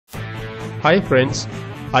Hi friends,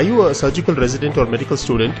 are you a surgical resident or medical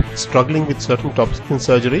student struggling with certain topics in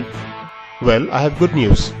surgery? Well, I have good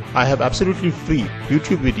news. I have absolutely free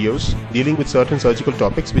YouTube videos dealing with certain surgical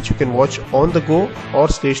topics which you can watch on the go or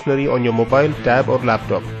stationary on your mobile, tab or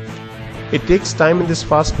laptop. It takes time in this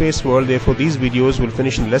fast-paced world, therefore these videos will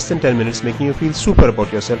finish in less than 10 minutes, making you feel super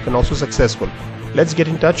about yourself and also successful. Let's get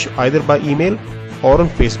in touch either by email or on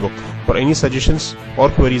Facebook for any suggestions or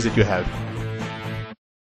queries that you have.